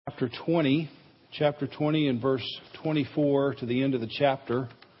chapter 20 and verse 24 to the end of the chapter.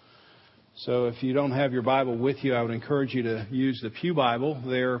 So if you don't have your Bible with you, I would encourage you to use the Pew Bible.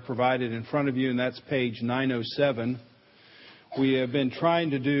 They're provided in front of you, and that's page 907. We have been trying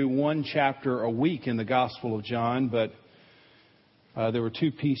to do one chapter a week in the Gospel of John, but there were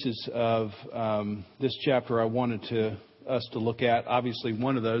two pieces of this chapter I wanted us to look at. Obviously,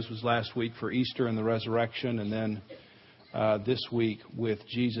 one of those was last week for Easter and the resurrection, and then this week with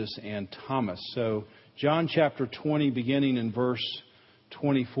Jesus and Thomas. So John chapter 20, beginning in verse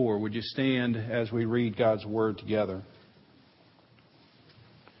 24. Would you stand as we read God's Word together?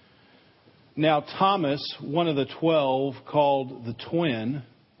 Now Thomas, one of the 12, called the twin,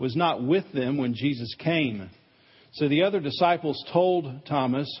 was not with them when Jesus came. So the other disciples told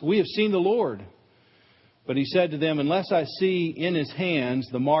Thomas, "We have seen the Lord." But he said to them, "Unless I see in his hands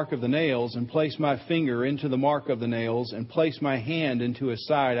the mark of the nails, and place my finger into the mark of the nails, and place my hand into his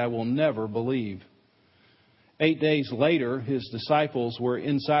side, I will never believe." 8 days later, his disciples were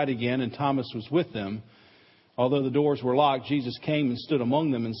inside again, and Thomas was with them. Although the doors were locked, Jesus came and stood among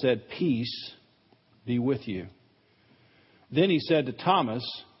them and said, "Peace be with you." Then he said to Thomas,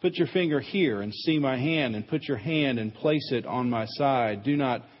 "Put your finger here and see my hand, and put your hand and place it on my side. Do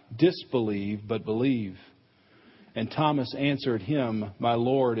not disbelieve, but believe." And Thomas answered him, "My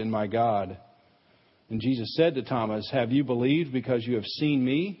Lord and my God." And Jesus said to Thomas, "Have you believed because you have seen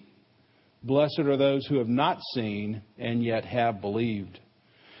me? Blessed are those who have not seen and yet have believed."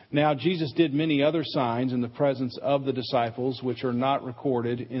 Now Jesus did many other signs in the presence of the disciples, which are not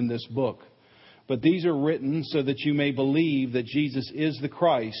recorded in this book. But these are written so that you may believe that Jesus is the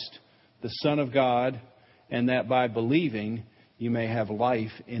Christ, the Son of God, and that by believing you may have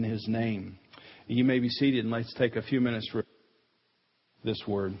life in his name. You may be seated, and let's take a few minutes for this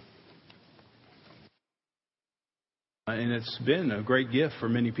word. And it's been a great gift for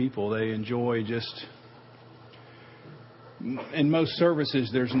many people. They enjoy just... In most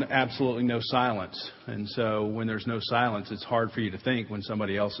services, there's absolutely no silence. And so when there's no silence, it's hard for you to think when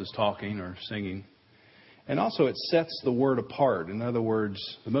somebody else is talking or singing. And also it sets the word apart. In other words,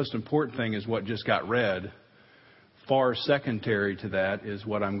 the most important thing is what just got read. Far secondary to that is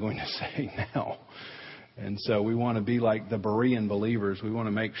what I'm going to say now. And so we want to be like the Berean believers. We want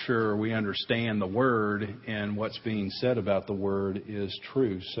to make sure we understand the Word and what's being said about the Word is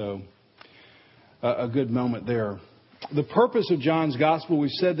true. So a good moment there. The purpose of John's Gospel, we've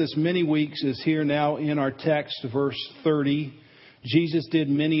said this many weeks, is here now in our text, verse 30. Jesus did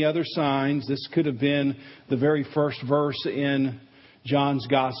many other signs. This could have been the very first verse in John's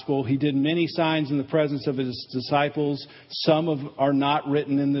Gospel. He did many signs in the presence of his disciples. Some are not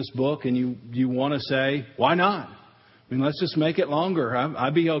written in this book, and you want to say, why not? I mean, let's just make it longer.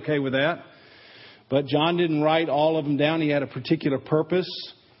 I'd be okay with that. But John didn't write all of them down. He had a particular purpose.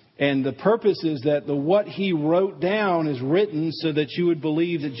 And the purpose is that what he wrote down is written so that you would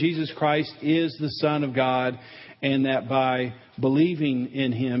believe that Jesus Christ is the Son of God, and that by believing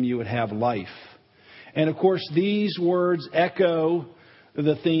in him you would have life. And of course, these words echo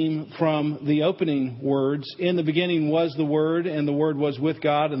the theme from the opening words. In the beginning was the Word, and the Word was with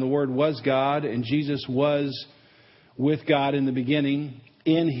God, and the Word was God, and Jesus was with God in the beginning.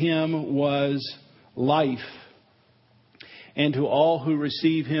 In him was life. And to all who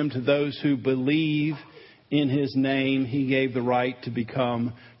receive him, to those who believe in his name, he gave the right to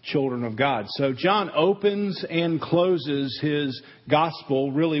become children of God. So John opens and closes his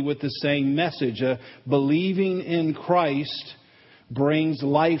gospel really with the same message. Believing in Christ brings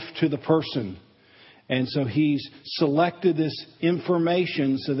life to the person. And so he's selected this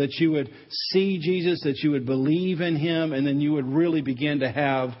information so that you would see Jesus, that you would believe in him, and then you would really begin to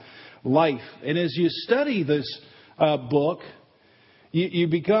have life. And as you study this book, you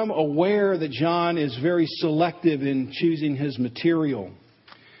become aware that John is very selective in choosing his material.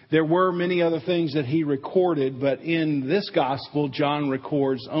 There were many other things that he recorded, but in this gospel, John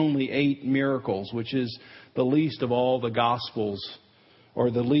records only 8 miracles, which is the least of all the gospels, or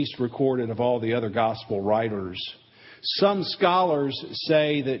the least recorded of all the other gospel writers. Some scholars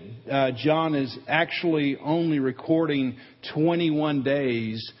say that John is actually only recording 21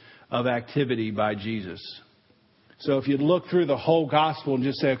 days of activity by Jesus. So if you look through the whole gospel and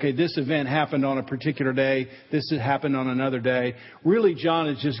just say, okay, this event happened on a particular day, this happened on another day, really John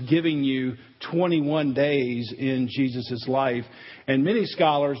is just giving you 21 days in Jesus' life. And many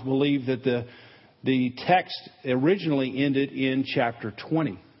scholars believe that the text originally ended in chapter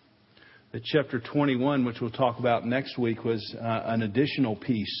 20. That chapter 21, which we'll talk about next week, was an additional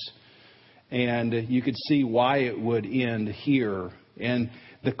piece. And you could see why it would end here. And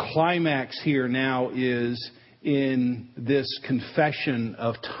the climax here now is in this confession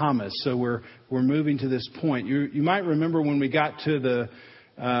of Thomas. So we're moving to this point. You might remember when we got to the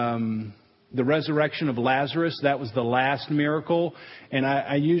resurrection of Lazarus. That was the last miracle. And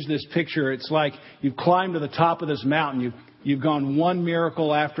I use this picture. It's like you've climbed to the top of this mountain. You've gone one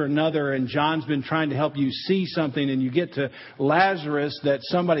miracle after another, and John's been trying to help you see something, and you get to Lazarus, that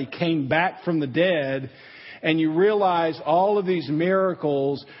somebody came back from the dead, and you realize all of these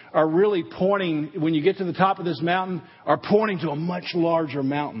miracles are really pointing, when you get to the top of this mountain, are pointing to a much larger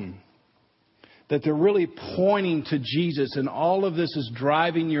mountain. That they're really pointing to Jesus, and all of this is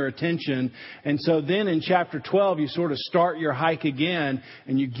driving your attention. And so then in chapter 12, you sort of start your hike again,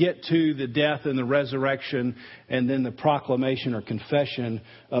 and you get to the death and the resurrection, and then the proclamation or confession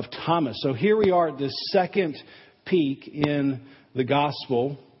of Thomas. So here we are at this second peak in the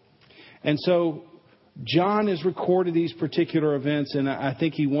gospel. And so John has recorded these particular events, and I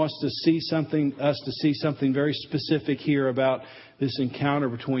think he wants to see something very specific here about this encounter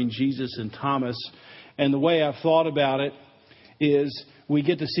between Jesus and Thomas. And the way I've thought about it is we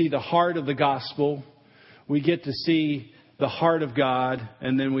get to see the heart of the gospel, we get to see the heart of God,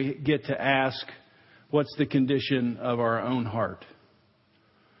 and then we get to ask, what's the condition of our own heart?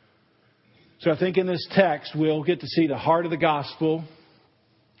 So I think in this text we'll get to see the heart of the gospel.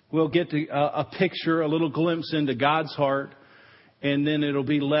 We'll get to a picture, a little glimpse into God's heart, and then it'll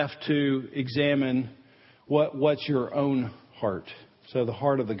be left to examine what's your own heart. So the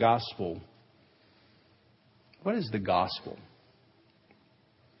heart of the gospel. What is the gospel?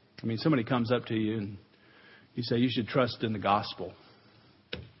 I mean, somebody comes up to you and you say, you should trust in the gospel.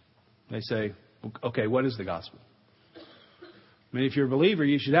 They say, okay, what is the gospel? I mean, if you're a believer,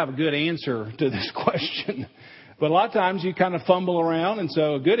 you should have a good answer to this question. But a lot of times you kind of fumble around, and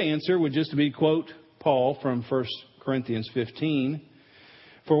so a good answer would just be, quote, Paul from 1 Corinthians 15.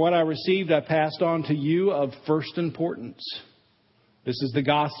 For what I received, I passed on to you of first importance. This is the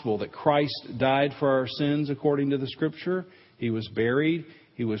gospel, that Christ died for our sins according to the Scripture. He was buried.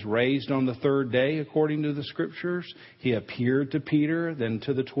 He was raised on the third day according to the Scriptures. He appeared to Peter, then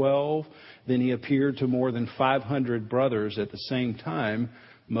to the 12. Then he appeared to more than 500 brothers at the same time,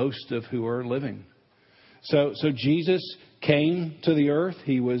 most of who are living. So Jesus came to the earth.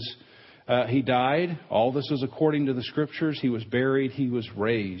 He died. All this was according to the Scriptures. He was buried. He was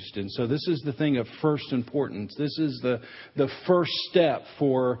raised. And so this is the thing of first importance. This is the first step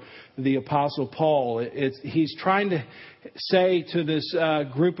for the Apostle Paul. He's trying to say to this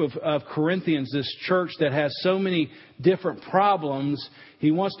group of Corinthians, this church that has so many different problems, he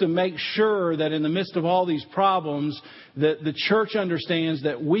wants to make sure that in the midst of all these problems, that the church understands,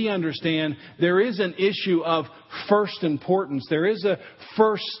 that we understand, there is an issue of first importance. There is a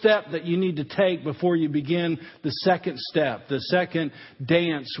first step that you need to take before you begin the second step, the second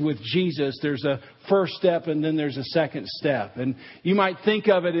dance with Jesus. There's a first step and then there's a second step. And you might think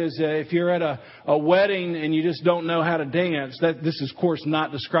of it as if you're at a wedding and you just don't know how to dance. This is, of course,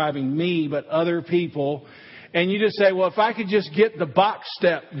 not describing me, but other people. And you just say, well, if I could just get the box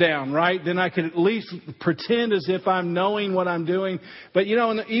step down, right, then I could at least pretend as if I'm knowing what I'm doing. But, you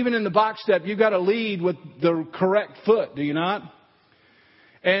know, even in the box step, you've got to lead with the correct foot, do you not?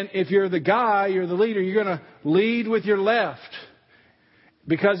 And if you're the guy, you're the leader, you're going to lead with your left.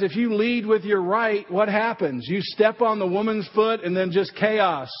 Because if you lead with your right, what happens? You step on the woman's foot and then just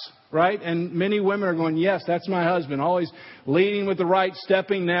chaos. Right? And many women are going, yes, that's my husband. Always leading with the right,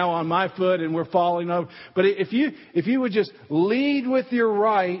 stepping now on my foot, and we're falling over. But if you would just lead with your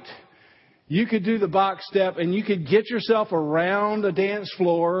right, you could do the box step and you could get yourself around a dance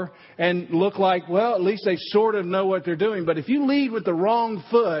floor and look like, well, at least they sort of know what they're doing. But if you lead with the wrong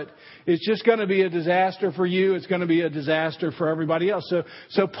foot, it's just going to be a disaster for you. It's going to be a disaster for everybody else.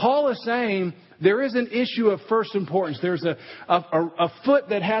 So Paul is saying there is an issue of first importance. There's a foot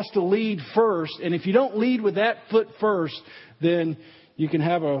that has to lead first. And if you don't lead with that foot first, then you can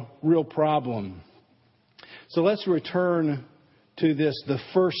have a real problem. So let's return to this. The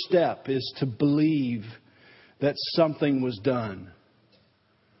first step is to believe that something was done.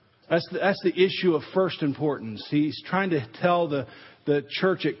 That's the issue of first importance. He's trying to tell the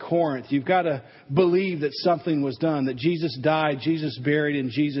church at Corinth, you've got to believe that something was done, that Jesus died, Jesus buried, and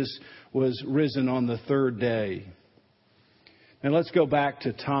Jesus was risen on the third day. And let's go back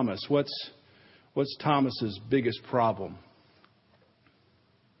to Thomas. What's Thomas's biggest problem?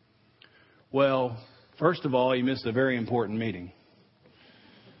 Well, first of all, he missed a very important meeting.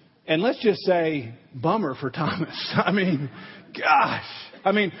 And let's just say, bummer for Thomas. I mean, gosh.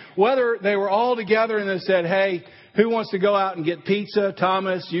 I mean, whether they were all together and they said, hey, who wants to go out and get pizza?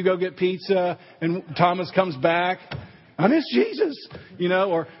 Thomas, you go get pizza. And Thomas comes back. I miss Jesus.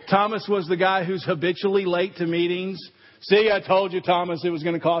 Or Thomas was the guy who's habitually late to meetings. See, I told you, Thomas, it was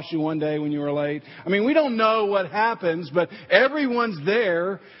going to cost you one day when you were late. I mean, we don't know what happens, but everyone's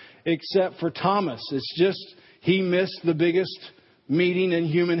there except for Thomas. It's just he missed the biggest meeting in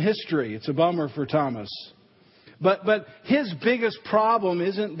human history. It's a bummer for Thomas. But his biggest problem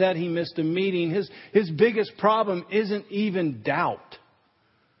isn't that he missed a meeting. His biggest problem isn't even doubt.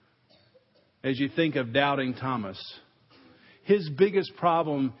 As you think of doubting Thomas, his biggest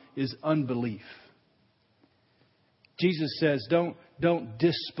problem is unbelief. Jesus says, don't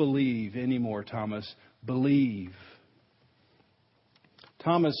disbelieve anymore, Thomas. Believe.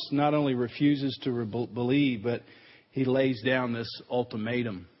 Thomas not only refuses to believe, but he lays down this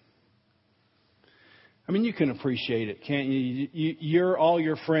ultimatum. I mean, you can appreciate it, can't you? All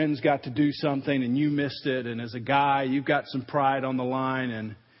your friends got to do something and you missed it. And as a guy, you've got some pride on the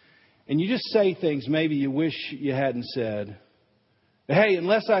line. And you just say things maybe you wish you hadn't said. Hey,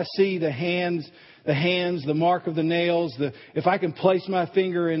 unless I see the hands, the mark of the nails, if I can place my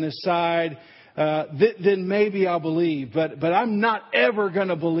finger in his side, then maybe I'll believe. But I'm not ever going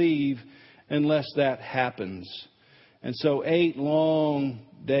to believe unless that happens. And so 8 long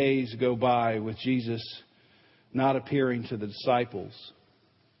days go by with Jesus not appearing to the disciples.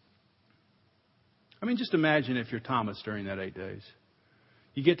 I mean, just imagine if you're Thomas during that 8 days.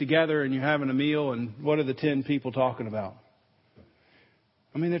 You get together and you're having a meal, and what are the 10 people talking about?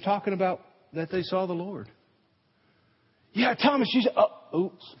 I mean, they're talking about that they saw the Lord. Yeah, Thomas, you said,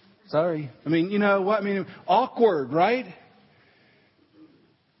 oops, sorry. I mean, you know what? I mean, awkward, right?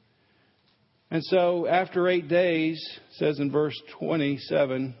 And so after 8 days, it says in verse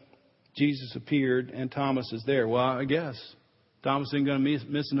 27, Jesus appeared and Thomas is there. Well, I guess Thomas isn't going to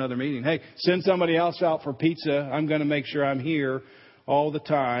miss another meeting. Hey, send somebody else out for pizza. I'm going to make sure I'm here all the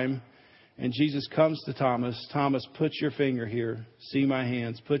time. And Jesus comes to Thomas. Thomas, put your finger here. See my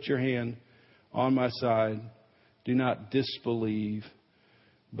hands. Put your hand on my side. Do not disbelieve,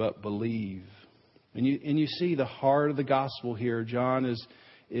 but believe. And you see the heart of the gospel here. John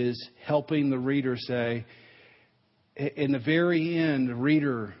is helping the reader say, in the very end,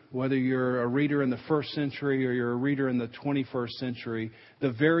 reader, whether you're a reader in the first century or you're a reader in the 21st century,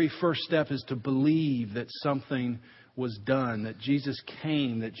 the very first step is to believe that something was done, that Jesus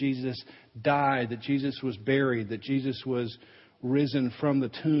came, that Jesus died, that Jesus was buried, that Jesus was risen from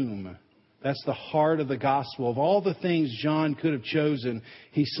the tomb. That's the heart of the gospel. Of all the things John could have chosen,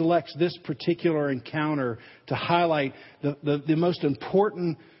 he selects this particular encounter to highlight the most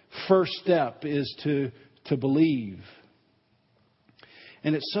important first step is to believe.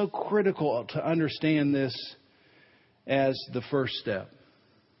 And it's so critical to understand this as the first step.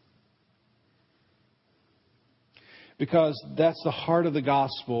 Because that's the heart of the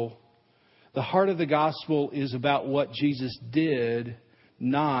gospel. The heart of the gospel is about what Jesus did,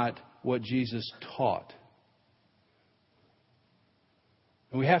 not what Jesus taught.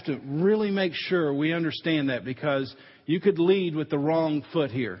 And we have to really make sure we understand that, because you could lead with the wrong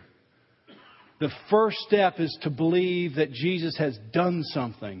foot here. The first step is to believe that Jesus has done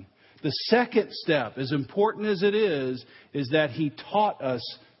something. The second step, as important as it is that He taught us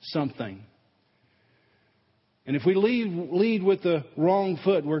something. And if we lead with the wrong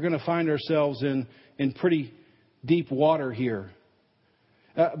foot, we're going to find ourselves in pretty deep water here.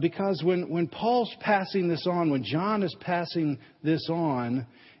 Because when Paul's passing this on, when John is passing this on,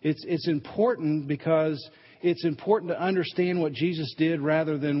 it's important, because it's important to understand what Jesus did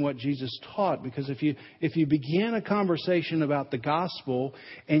rather than what Jesus taught. Because if you begin a conversation about the gospel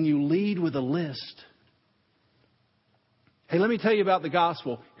and you lead with a list, hey, let me tell you about the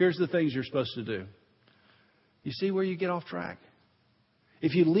gospel. Here's the things you're supposed to do. You see where you get off track?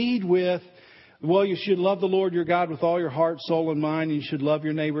 If you lead with, well, you should love the Lord your God with all your heart, soul, and mind, and you should love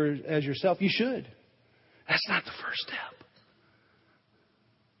your neighbor as yourself. You should. That's not the first step.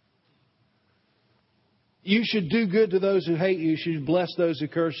 You should do good to those who hate you. You should bless those who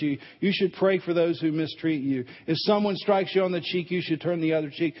curse you. You should pray for those who mistreat you. If someone strikes you on the cheek, you should turn the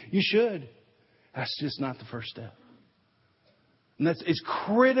other cheek. You should. That's just not the first step. And it's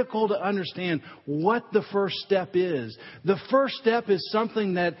critical to understand what the first step is. The first step is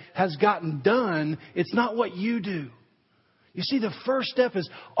something that has gotten done. It's not what you do. You see, the first step is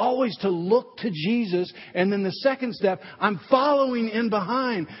always to look to Jesus. And then the second step, I'm following in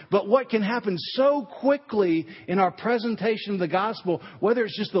behind. But what can happen so quickly in our presentation of the gospel, whether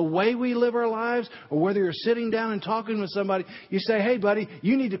it's just the way we live our lives or whether you're sitting down and talking with somebody, you say, hey, buddy,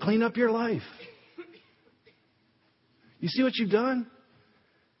 you need to clean up your life. You see what you've done?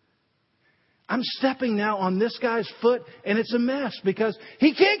 I'm stepping now on this guy's foot, and it's a mess because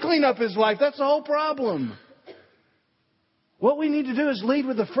he can't clean up his life. That's the whole problem. What we need to do is lead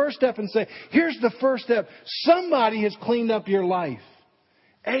with the first step and say, here's the first step. Somebody has cleaned up your life.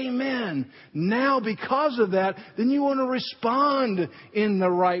 Amen. Now, because of that, then you want to respond in the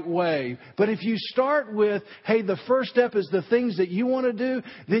right way. But if you start with, hey, the first step is the things that you want to do,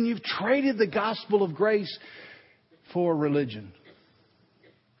 then you've traded the gospel of grace for religion.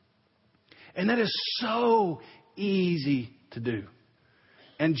 And that is so easy to do.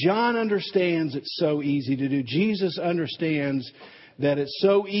 And John understands it's so easy to do. Jesus understands that it's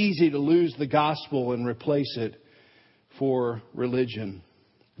so easy to lose the gospel and replace it for religion.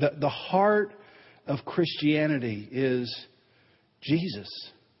 The heart of Christianity is Jesus.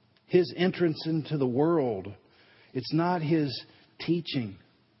 His entrance into the world. It's not His teaching.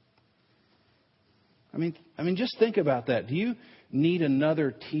 I mean, just think about that. Do you need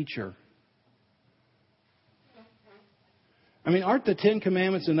another teacher? I mean, aren't the 10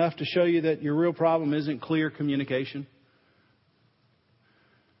 Commandments enough to show you that your real problem isn't clear communication?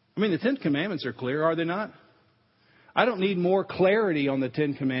 I mean, the 10 Commandments are clear, are they not? I don't need more clarity on the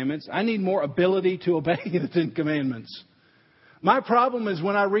 10 Commandments. I need more ability to obey the 10 Commandments. My problem is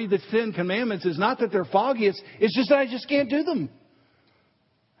when I read the 10 Commandments is not that they're foggy. It's just that I just can't do them.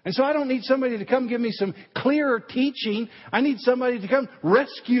 And so I don't need somebody to come give me some clearer teaching. I need somebody to come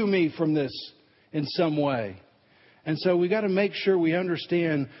rescue me from this in some way. And so we got to make sure we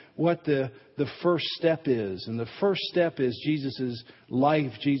understand what the first step is. And the first step is Jesus'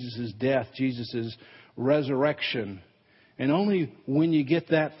 life, Jesus' death, Jesus' resurrection. And only when you get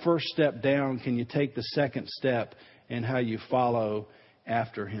that first step down can you take the second step in how you follow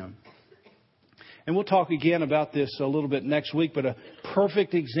after Him. And we'll talk again about this a little bit next week, but a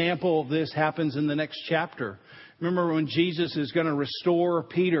perfect example of this happens in the next chapter. Remember when Jesus is going to restore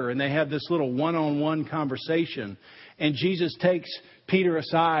Peter and they have this little one-on-one conversation. And Jesus takes Peter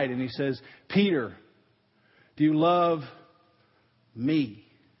aside and He says, Peter, do you love me?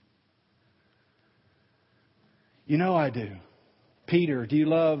 You know I do. Peter, do you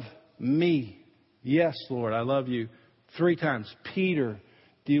love me? Yes, Lord, I love you. 3 times. Peter,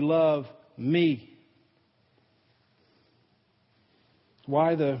 do you love me?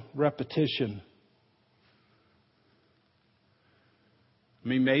 Why the repetition? I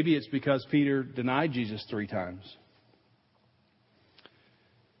mean, maybe it's because Peter denied Jesus 3 times.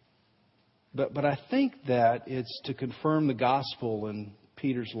 But I think that it's to confirm the gospel in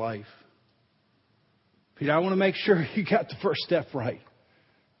Peter's life. Peter, I want to make sure you got the first step right.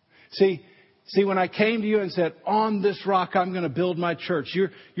 See, when I came to you and said, on this rock I'm going to build my church.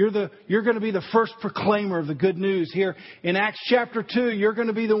 You're going to be the first proclaimer of the good news here. In Acts chapter 2, you're going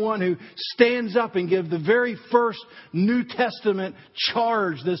to be the one who stands up and gives the very first New Testament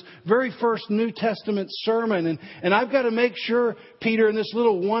charge, this very first New Testament sermon. And I've got to make sure, Peter, in this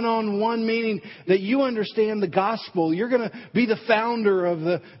little one-on-one meeting, that you understand the gospel. You're going to be the founder of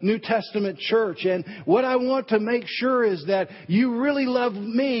the New Testament church. And what I want to make sure is that you really love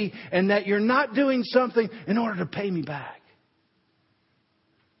me and that you're not doing something in order to pay me back.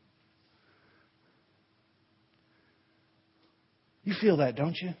 You feel that,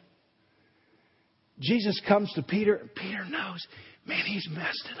 don't you? Jesus comes to Peter, and Peter knows, man, he's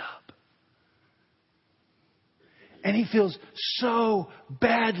messed it up. And he feels so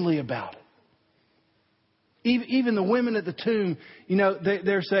badly about it. Even the women at the tomb,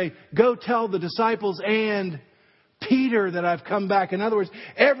 they're saying, go tell the disciples and Peter that I've come back. In other words,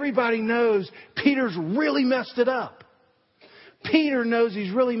 everybody knows Peter's really messed it up. Peter knows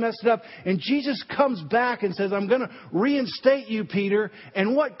he's really messed it up. And Jesus comes back and says, I'm going to reinstate you, Peter.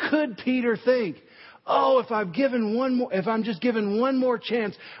 And what could Peter think? Oh, if I'm just given one more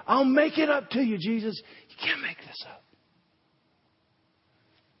chance, I'll make it up to you, Jesus. You can't make this up.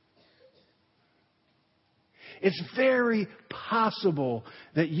 It's very possible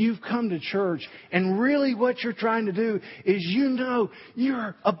that you've come to church and really what you're trying to do is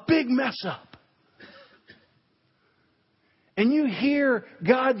you're a big mess up. And you hear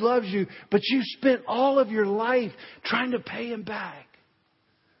God loves you, but you spent all of your life trying to pay Him back.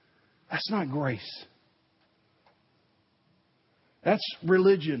 That's not grace. That's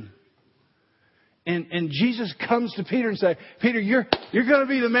religion. And Jesus comes to Peter and says, Peter, you're going to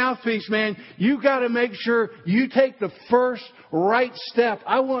be the mouthpiece, man. You got to make sure you take the first right step.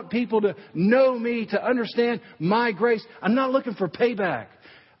 I want people to know me, to understand my grace. I'm not looking for payback.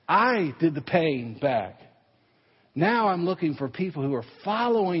 I did the paying back. Now I'm looking for people who are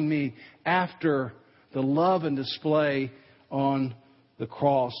following me after the love and display on the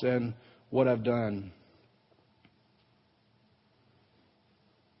cross and what I've done.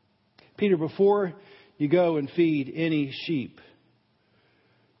 Peter, before you go and feed any sheep,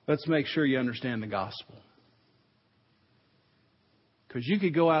 let's make sure you understand the gospel. Because you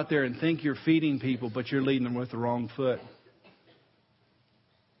could go out there and think you're feeding people, but you're leading them with the wrong foot.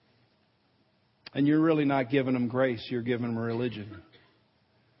 And you're really not giving them grace. You're giving them religion.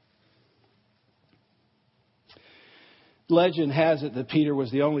 Legend has it that Peter was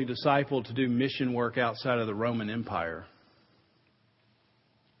the only disciple to do mission work outside of the Roman Empire.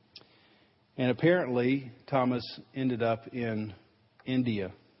 And apparently, Thomas ended up in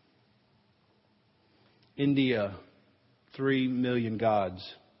India. India, 3 million gods.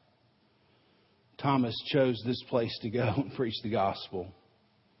 Thomas chose this place to go and preach the gospel.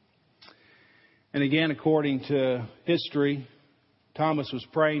 And again, according to history, Thomas was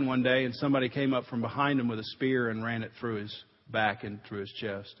praying one day and somebody came up from behind him with a spear and ran it through his back and through his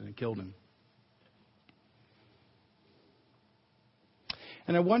chest, and it killed him.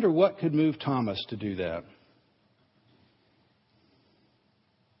 And I wonder what could move Thomas to do that.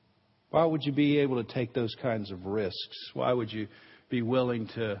 Why would you be able to take those kinds of risks? Why would you be willing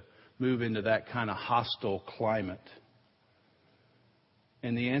to move into that kind of hostile climate?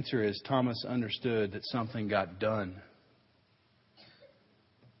 And the answer is Thomas understood that something got done.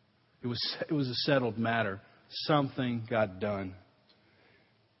 It was a settled matter. Something got done.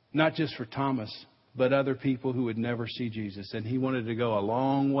 Not just for Thomas, but other people who would never see Jesus. And he wanted to go a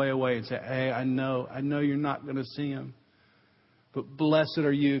long way away and say, hey, I know you're not going to see him. But blessed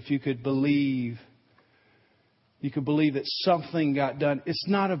are you if you could believe. You could believe that something got done. It's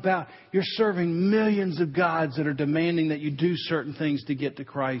not about you're serving millions of gods that are demanding that you do certain things to get to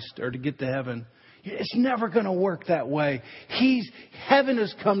Christ or to get to heaven. It's never going to work that way. Heaven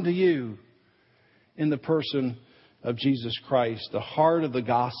has come to you in the person of Jesus Christ. The heart of the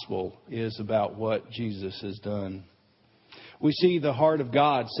gospel is about what Jesus has done. We see the heart of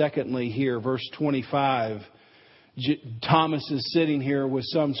God, secondly, here, verse 25. Thomas is sitting here with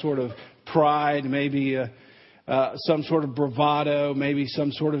some sort of pride, maybe some sort of bravado, maybe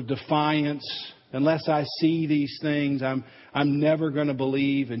some sort of defiance. Unless I see these things, I'm never going to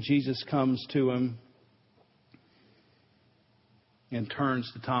believe. And Jesus comes to him and turns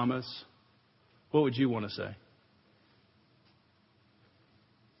to Thomas. What would you want to say?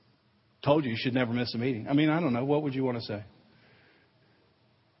 Told you should never miss a meeting. I don't know. What would you want to say?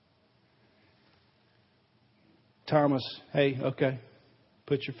 Thomas, hey, okay.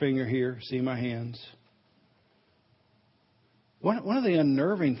 Put your finger here. See my hands. One of the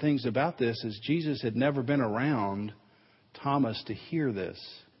unnerving things about this is Jesus had never been around Thomas to hear this.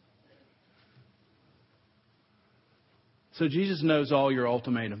 So Jesus knows all your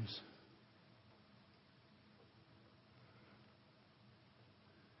ultimatums.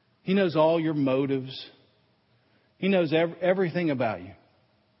 He knows all your motives. He knows everything about you.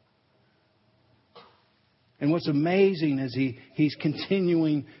 And what's amazing is He's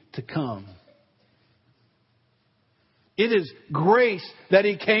continuing to come. It is grace that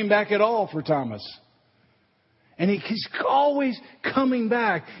He came back at all for Thomas. And He's always coming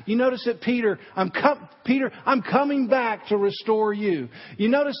back. You notice that Peter, I'm coming back to restore you. You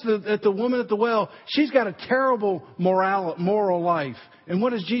notice that the woman at the well, she's got a terrible moral life. And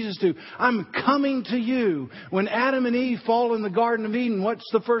what does Jesus do? I'm coming to you. When Adam and Eve fall in the Garden of Eden, what's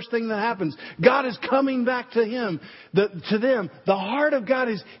the first thing that happens? God is coming back to them. The heart of God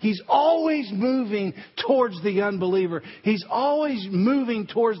is He's always moving towards the unbeliever. He's always moving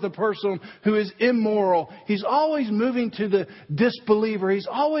towards the person who is immoral. He's always moving to the disbeliever. His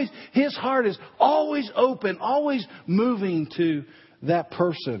heart is always open, always moving to that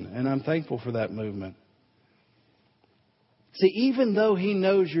person. And I'm thankful for that movement. See, even though He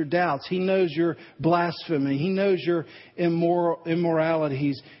knows your doubts, He knows your blasphemy, He knows your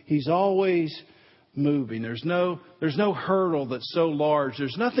immorality, He's always moving. There's no hurdle that's so large.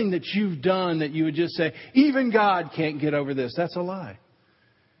 There's nothing that you've done that you would just say, even God can't get over this. That's a lie.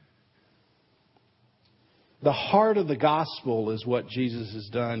 The heart of the gospel is what Jesus has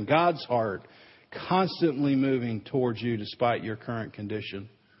done. God's heart, constantly moving towards you despite your current condition.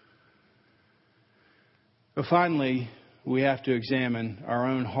 But finally, we have to examine our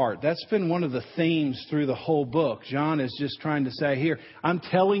own heart. That's been one of the themes through the whole book. John is just trying to say here, I'm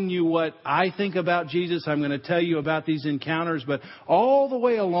telling you what I think about Jesus. I'm going to tell you about these encounters. But all the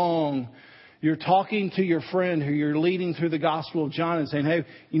way along, you're talking to your friend who you're leading through the Gospel of John and saying, hey,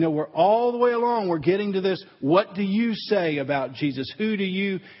 we're all the way along. We're getting to this. What do you say about Jesus? Who do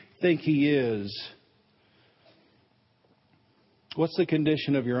you think He is? What's the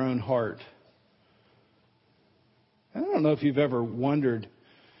condition of your own heart? I don't know if you've ever wondered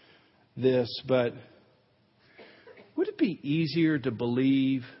this, but would it be easier to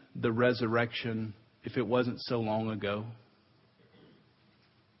believe the resurrection if it wasn't so long ago?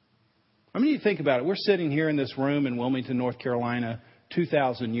 You think about it. We're sitting here in this room in Wilmington, North Carolina,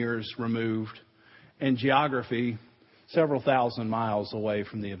 2,000 years removed, and geography several thousand miles away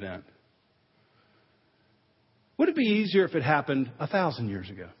from the event. Would it be easier if it happened 1,000 years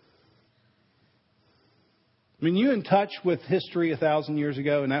ago? I mean, you in touch with history 1,000 years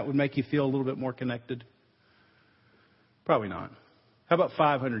ago, and that would make you feel a little bit more connected? Probably not. How about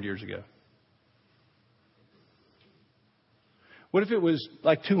 500 years ago? What if it was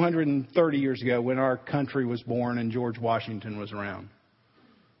like 230 years ago when our country was born and George Washington was around?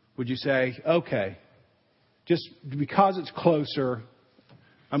 Would you say, okay, just because it's closer,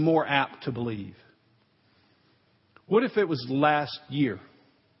 I'm more apt to believe? What if it was last year?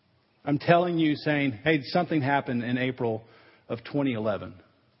 I'm telling you, saying, hey, something happened in April of 2011.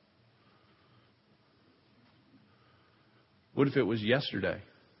 What if it was yesterday?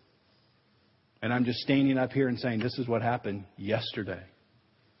 And I'm just standing up here and saying, this is what happened yesterday.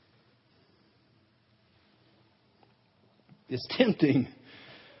 It's tempting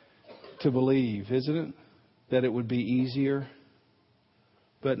to believe, isn't it? That it would be easier.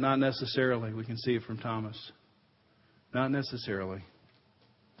 But not necessarily. We can see it from Thomas. Not necessarily.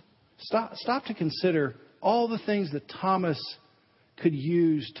 Stop to consider all the things that Thomas could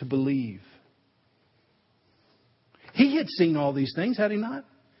use to believe. He had seen all these things, had he not?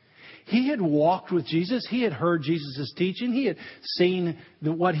 He had walked with Jesus. He had heard Jesus' teaching. He had seen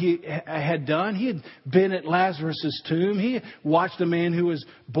what he had done. He had been at Lazarus' tomb. He had watched a man who was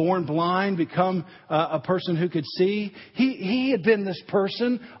born blind become a person who could see. He had been this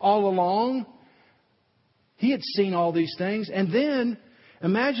person all along. He had seen all these things. And then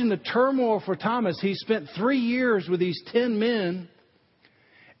imagine the turmoil for Thomas. He spent 3 years with these 10 men.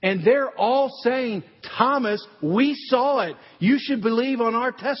 And they're all saying, Thomas, we saw it. You should believe on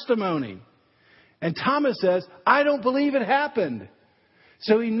our testimony. And Thomas says, I don't believe it happened.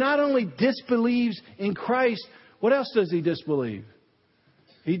 So he not only disbelieves in Christ, what else does he disbelieve?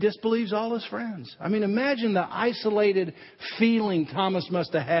 He disbelieves all his friends. I mean, imagine the isolated feeling Thomas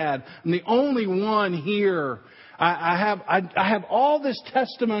must have had. I'm the only one here. I have all this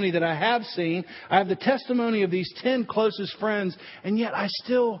testimony that I have seen. I have the testimony of these 10 closest friends, and yet I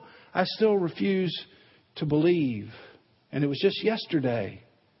still refuse to believe. And it was just yesterday.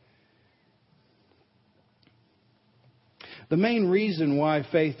 The main reason why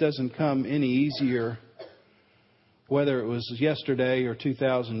faith doesn't come any easier, whether it was yesterday or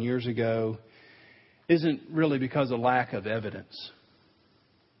 2,000 years ago, isn't really because of lack of evidence.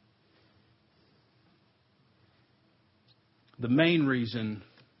 The main reason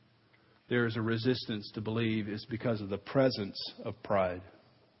there is a resistance to believe is because of the presence of pride.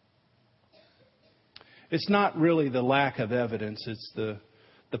 It's not really the lack of evidence, it's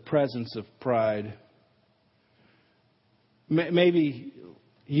the presence of pride. Maybe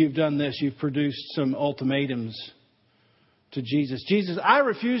you've done this, you've produced some ultimatums to Jesus. Jesus, I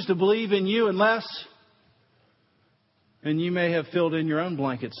refuse to believe in you unless... And you may have filled in your own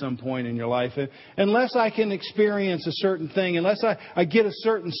blank at some point in your life. Unless I can experience a certain thing, unless I get a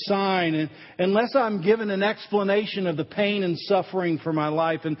certain sign, and unless I'm given an explanation of the pain and suffering for my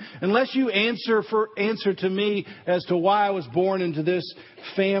life, and unless you answer to me as to why I was born into this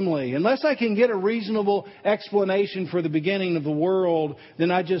family, unless I can get a reasonable explanation for the beginning of the world,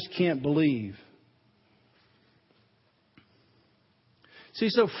 then I just can't believe. See,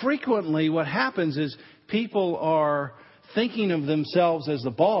 so frequently what happens is people are thinking of themselves as the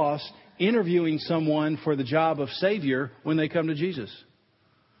boss, interviewing someone for the job of Savior when they come to Jesus.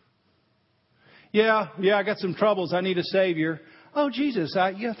 Yeah, I got some troubles. I need a Savior. Oh, Jesus,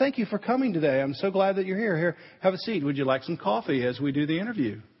 thank you for coming today. I'm so glad that you're here. Here, have a seat. Would you like some coffee as we do the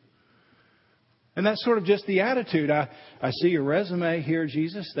interview? And that's sort of just the attitude. I see your resume here,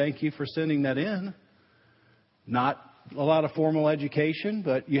 Jesus. Thank you for sending that in. Not a lot of formal education,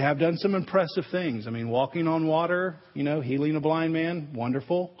 but you have done some impressive things. I mean, walking on water, healing a blind man,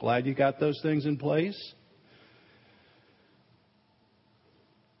 wonderful. Glad you got those things in place.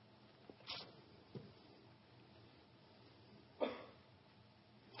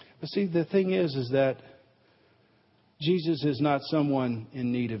 But see, the thing is that Jesus is not someone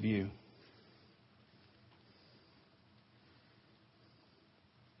in need of you.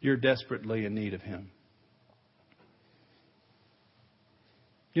 You're desperately in need of Him.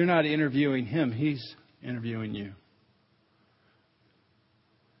 You're not interviewing Him. He's interviewing you.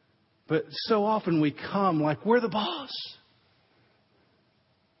 But so often we come like we're the boss.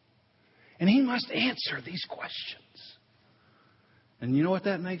 And He must answer these questions. And you know what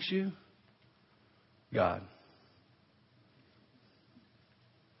that makes you? God.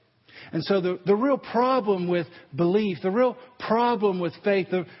 And so the real problem with belief, the real problem with faith,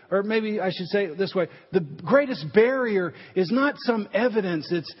 or maybe I should say it this way, the greatest barrier is not some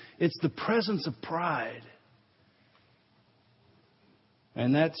evidence, it's the presence of pride.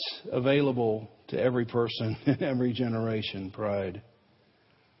 And that's available to every person in every generation, pride.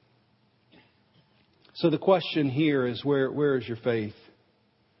 So the question here is, where is your faith?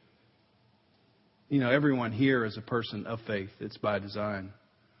 You know, everyone here is a person of faith. It's by design.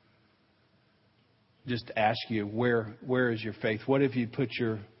 Just ask you, where is your faith? What have you put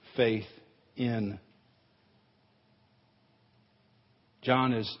your faith in?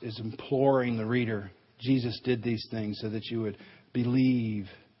 John is imploring the reader. Jesus did these things so that you would believe,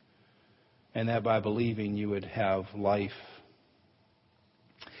 and that by believing you would have life.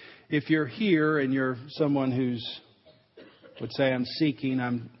 If you're here and you're someone would say, I'm seeking,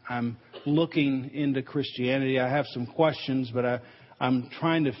 I'm looking into Christianity, I have some questions, but I'm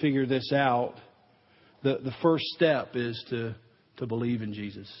trying to figure this out. The first step is to believe in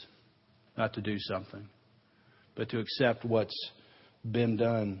Jesus, not to do something, but to accept what's been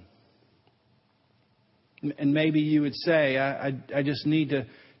done. And maybe you would say, I just need to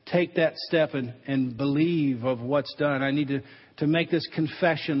take that step and believe of what's done. I need to make this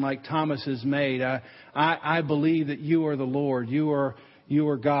confession like Thomas has made. I believe that you are the Lord. You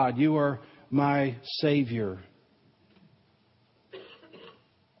are God. You are my Savior.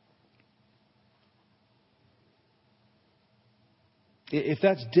 If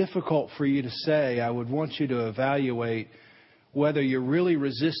that's difficult for you to say, I would want you to evaluate whether you're really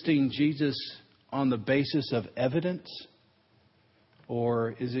resisting Jesus on the basis of evidence,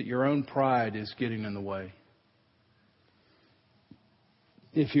 or is it your own pride is getting in the way?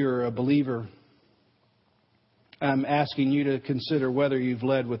 If you're a believer, I'm asking you to consider whether you've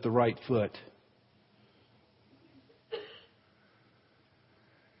led with the right foot.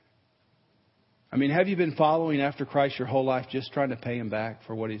 I mean, have you been following after Christ your whole life just trying to pay Him back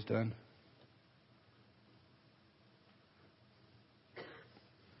for what He's done?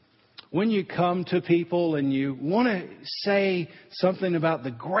 When you come to people and you want to say something about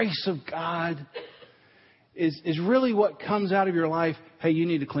the grace of God, is really what comes out of your life, hey, you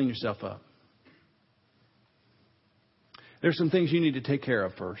need to clean yourself up. There's some things you need to take care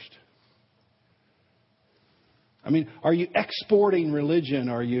of first. I mean, are you exporting religion?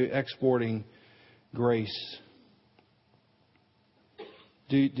 Or are you exporting grace?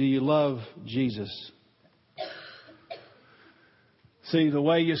 Do you love Jesus? See, the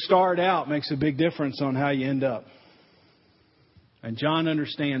way you start out makes a big difference on how you end up. And John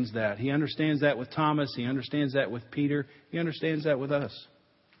understands that. He understands that with Thomas. He understands that with Peter. He understands that with us.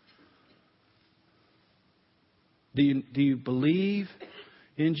 Do you believe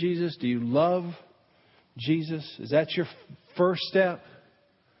in Jesus? Do you love Jesus? Is that your first step?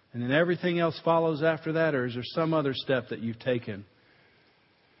 And then everything else follows after that? Or is there some other step that you've taken?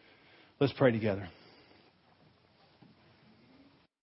 Let's pray together.